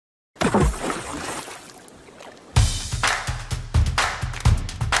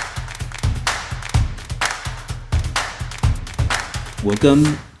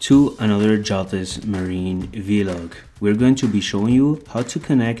Welcome to another Jaltest Marine vlog. We're going to be showing you how to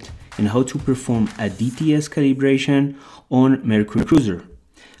connect and how to perform a DTS calibration on Mercury Cruiser.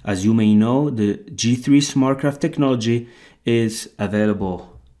 As you may know, the G3 Smartcraft technology is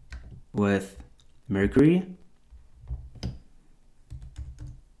available with Mercury,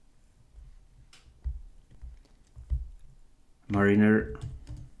 Mariner,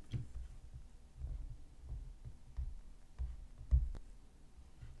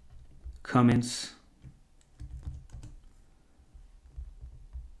 Cummins,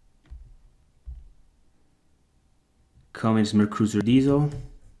 Cummins Mercruiser Diesel,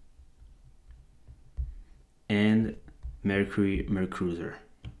 and Mercury Mercruiser.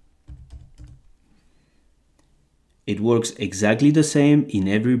 It works exactly the same in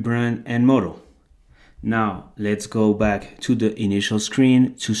every brand and model. Now let's go back to the initial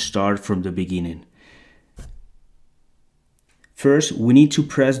screen to start from the beginning. First, we need to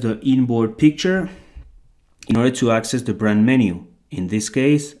press the inboard picture in order to access the brand menu. In this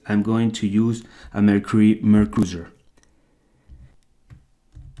case, I'm going to use a Mercury Mercruiser.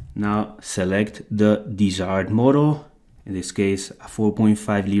 Now select the desired model, in this case a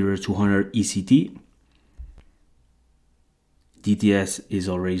 4.5 liter 200 ECT. DTS is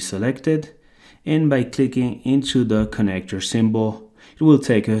already selected, and by clicking into the connector symbol, it will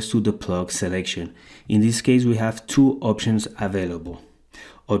take us to the plug selection. In this case, we have two options available.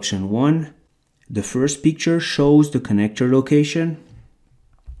 Option 1, the first picture shows the connector location.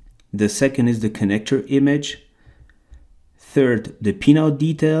 The second is the connector image. Third, the pinout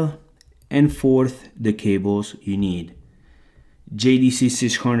detail. And fourth, the cables you need. JDC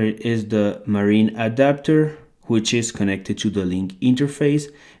 600 is the marine adapter, which is connected to the link interface,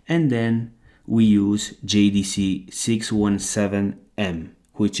 and then we use JDC 617M,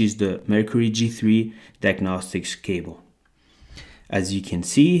 which is the Mercury G3 diagnostics cable. As you can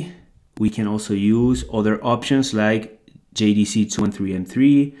see, we can also use other options like JDC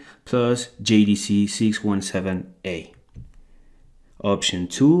 213M3 plus JDC 617A. Option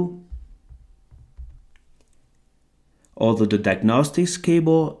 2, although the diagnostics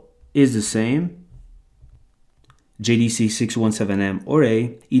cable is the same, JDC 617M or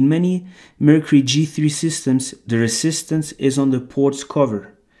A, in many Mercury G3 systems, the resistance is on the port's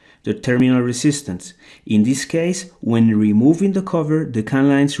cover, the terminal resistance. In this case, when removing the cover, the CAN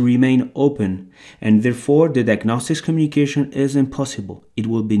lines remain open, and therefore the diagnostics communication is impossible. It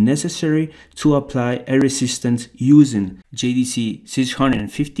will be necessary to apply a resistance using JDC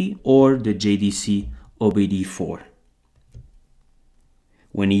 650 or the JDC OBD4.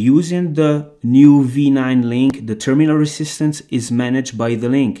 When using the new V9 link, the terminal resistance is managed by the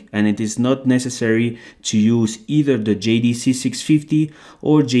link, and it is not necessary to use either the JDC 650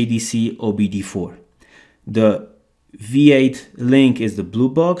 or JDC OBD4. The V8 link is the blue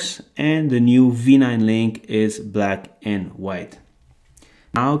box, and the new V9 link is black and white.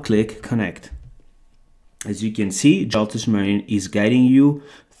 Now click Connect. As you can see, Jaltest Marine is guiding you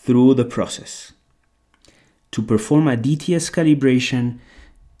through the process. To perform a DTS calibration,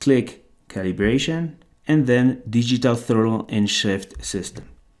 click Calibration and then Digital Throttle and Shift System.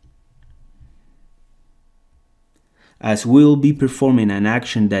 As we'll be performing an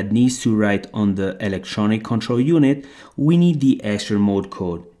action that needs to write on the electronic control unit, we need the extra mode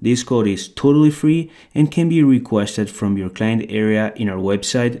code. This code is totally free and can be requested from your client area in our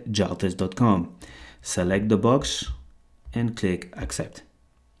website jaltest.com. Select the box and click Accept.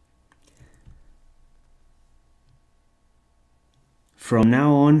 From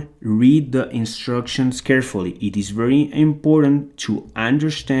now on, read the instructions carefully. It is very important to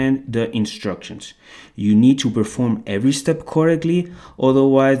understand the instructions. You need to perform every step correctly,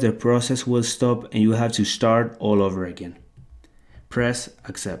 otherwise the process will stop and you have to start all over again. Press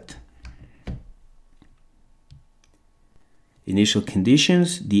Accept. Initial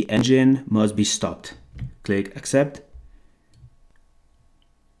conditions: the engine must be stopped. Click Accept.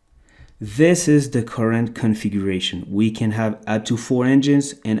 This is the current configuration. We can have up to 4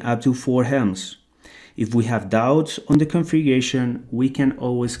 engines and up to 4 helms. If we have doubts on the configuration, we can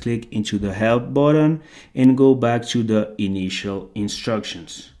always click into the Help button and go back to the initial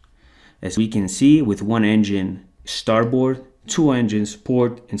instructions. As we can see, with 1 engine starboard, 2 engines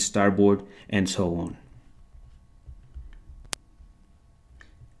port and starboard, and so on.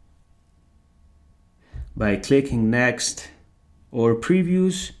 By clicking Next or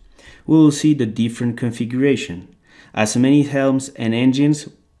Previews, we will see the different configuration. As many helms and engines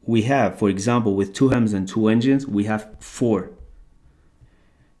we have, for example, with 2 helms and 2 engines, we have 4.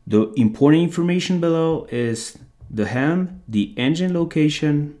 The important information below is the helm, the engine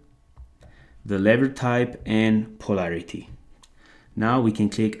location, the lever type, and polarity. Now we can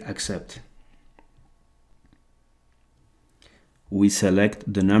click accept. We select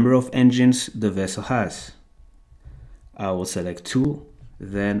the number of engines the vessel has. I will select 2,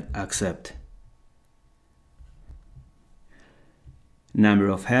 then accept. Number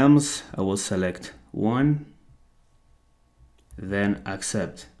of helms, I will select 1, then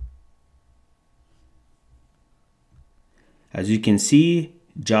accept. As you can see,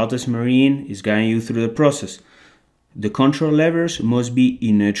 Jaltest Marine is guiding you through the process. The control levers must be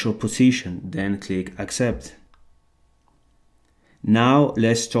in neutral position, then click accept. Now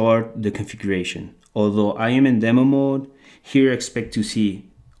let's start the configuration. Although I am in demo mode, here expect to see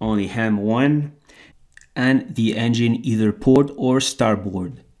only helm 1 and the engine either port or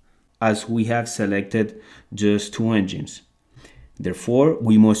starboard, as we have selected just 2 engines. Therefore,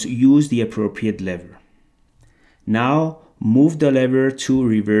 we must use the appropriate lever. Now move the lever to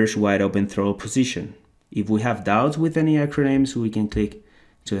reverse wide open throttle position. If we have doubts with any acronyms, we can click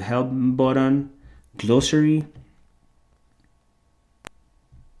to help button, glossary,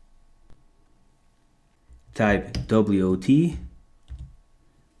 type WOT,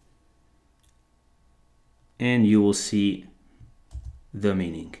 and you will see the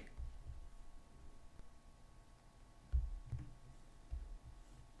meaning.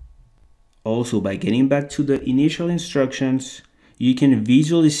 Also, by getting back to the initial instructions, you can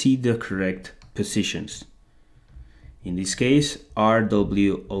visually see the correct positions. In this case,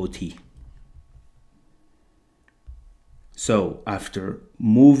 RWOT. So after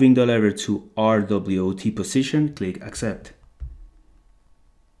moving the lever to RWOT position, click accept.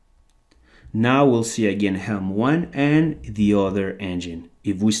 Now we'll see again helm 1 and the other engine.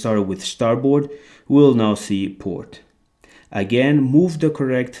 If we start with starboard, we'll now see port. Again, move the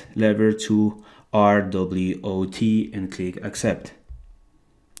correct lever to RWOT and click accept.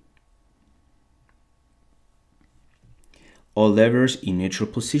 All levers in neutral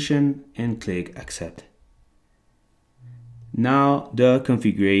position and click accept. Now the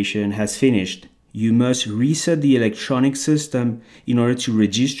configuration has finished. You must reset the electronic system in order to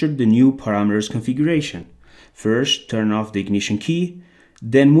register the new parameters configuration. First, turn off the ignition key,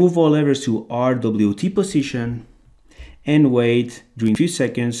 then move all levers to RWOT position and wait during a few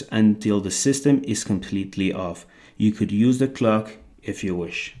seconds until the system is completely off. You could use the clock if you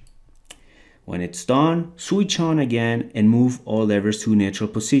wish. When it's done, switch on again and move all levers to neutral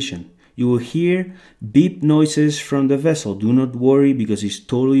position. You will hear beep noises from the vessel. Do not worry because it's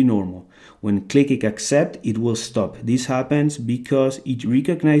totally normal. When clicking accept, it will stop. This happens because it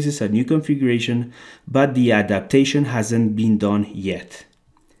recognizes a new configuration, but the adaptation hasn't been done yet.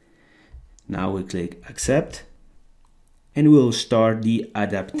 Now we click accept and we'll start the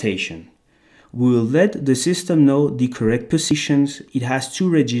adaptation. We will let the system know the correct positions it has to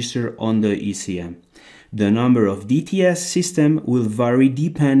register on the ECM. The number of DTS system will vary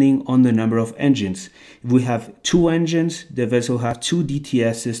depending on the number of engines. If we have 2 engines, the vessel has 2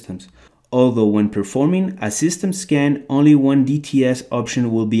 DTS systems. Although when performing a system scan, only 1 DTS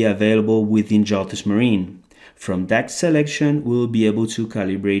option will be available within Jaltest Marine. From that selection, we will be able to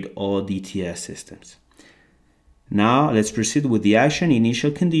calibrate all DTS systems. Now let's proceed with the action.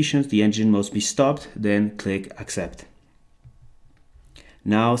 Initial conditions, the engine must be stopped, then click accept.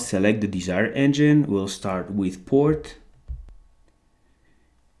 Now select the desired engine. We'll start with port.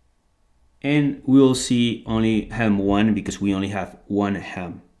 And we'll see only helm 1 because we only have 1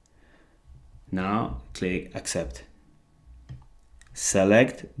 helm. Now click accept.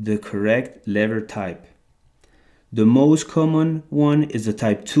 Select the correct lever type. The most common one is the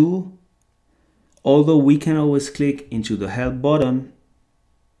type 2, although we can always click into the help button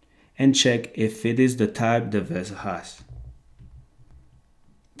and check if it is the type the vessel has.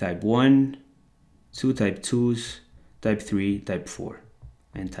 Type 1, 2 type 2s, type 3, type 4,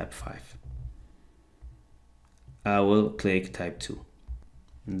 and type 5. I will click type 2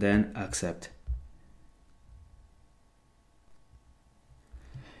 and then accept.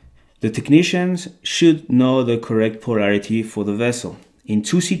 The technicians should know the correct polarity for the vessel. In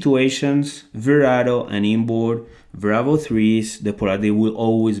 2 situations, Verado and Inboard, Bravo 3s, the polarity will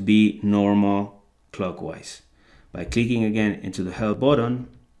always be normal clockwise. By clicking again into the help button,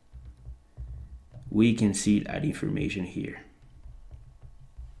 we can see that information here.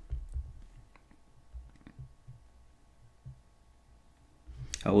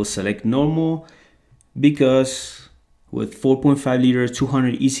 I will select normal because with 4.5 liter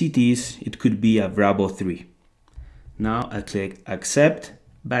 200 ECTs, it could be a Bravo 3. Now I click accept,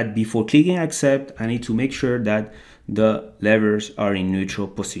 but before clicking accept, I need to make sure that the levers are in neutral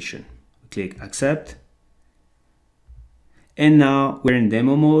position. Click accept. And now we're in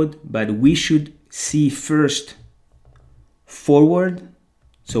demo mode, but we should see first forward.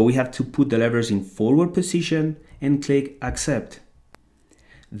 So we have to put the levers in forward position and click accept.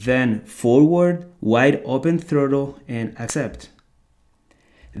 Then forward wide open throttle and accept.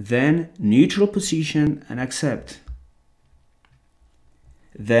 Then neutral position and accept.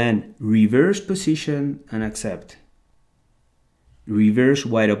 Then reverse position and accept. Reverse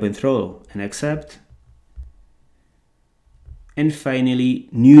wide open throttle and accept. And finally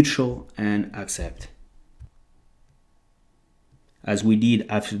neutral and accept. As we did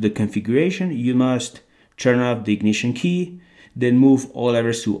after the configuration, you must turn off the ignition key, then move all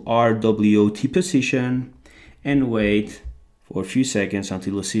levers to RWOT position and wait for a few seconds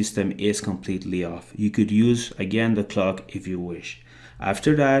until the system is completely off. You could use again the clock if you wish.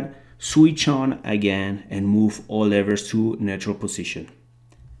 After that, switch on again and move all levers to neutral position.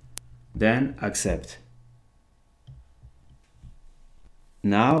 Then accept.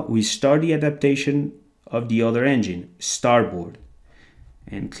 Now we start the adaptation of the other engine, starboard,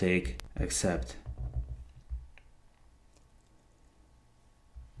 and click accept.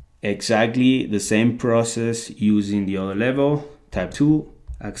 Exactly the same process using the other level, type 2,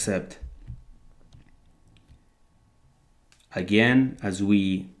 accept. Again, as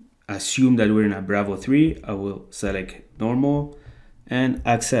we assume that we're in a Bravo 3, I will select normal and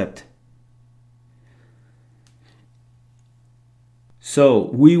accept. So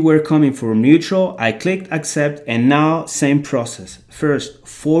we were coming from neutral, I clicked accept, and now same process. First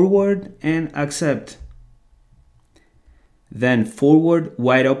forward and accept. Then forward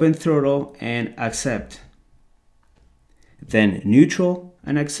wide open throttle and accept. Then neutral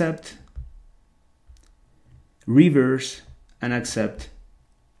and accept. Reverse and accept.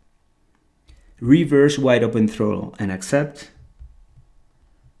 Reverse wide open throttle and accept.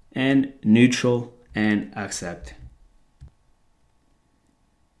 And neutral and accept.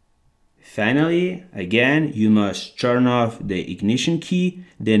 Finally, again, you must turn off the ignition key,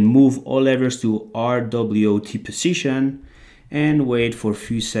 then move all levers to RWOT position and wait for a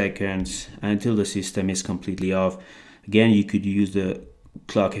few seconds until the system is completely off. Again, you could use the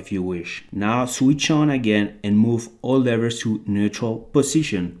clock if you wish. Now switch on again and move all levers to neutral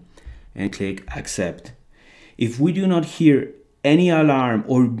position and click accept. If we do not hear any alarm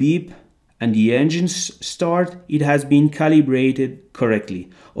or beep and the engines start, it has been calibrated correctly.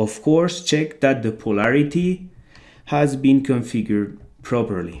 Of course, check that the polarity has been configured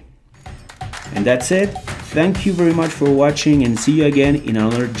properly. And that's it. Thank you very much for watching and see you again in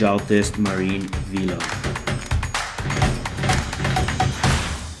another Jaltest Marine vlog.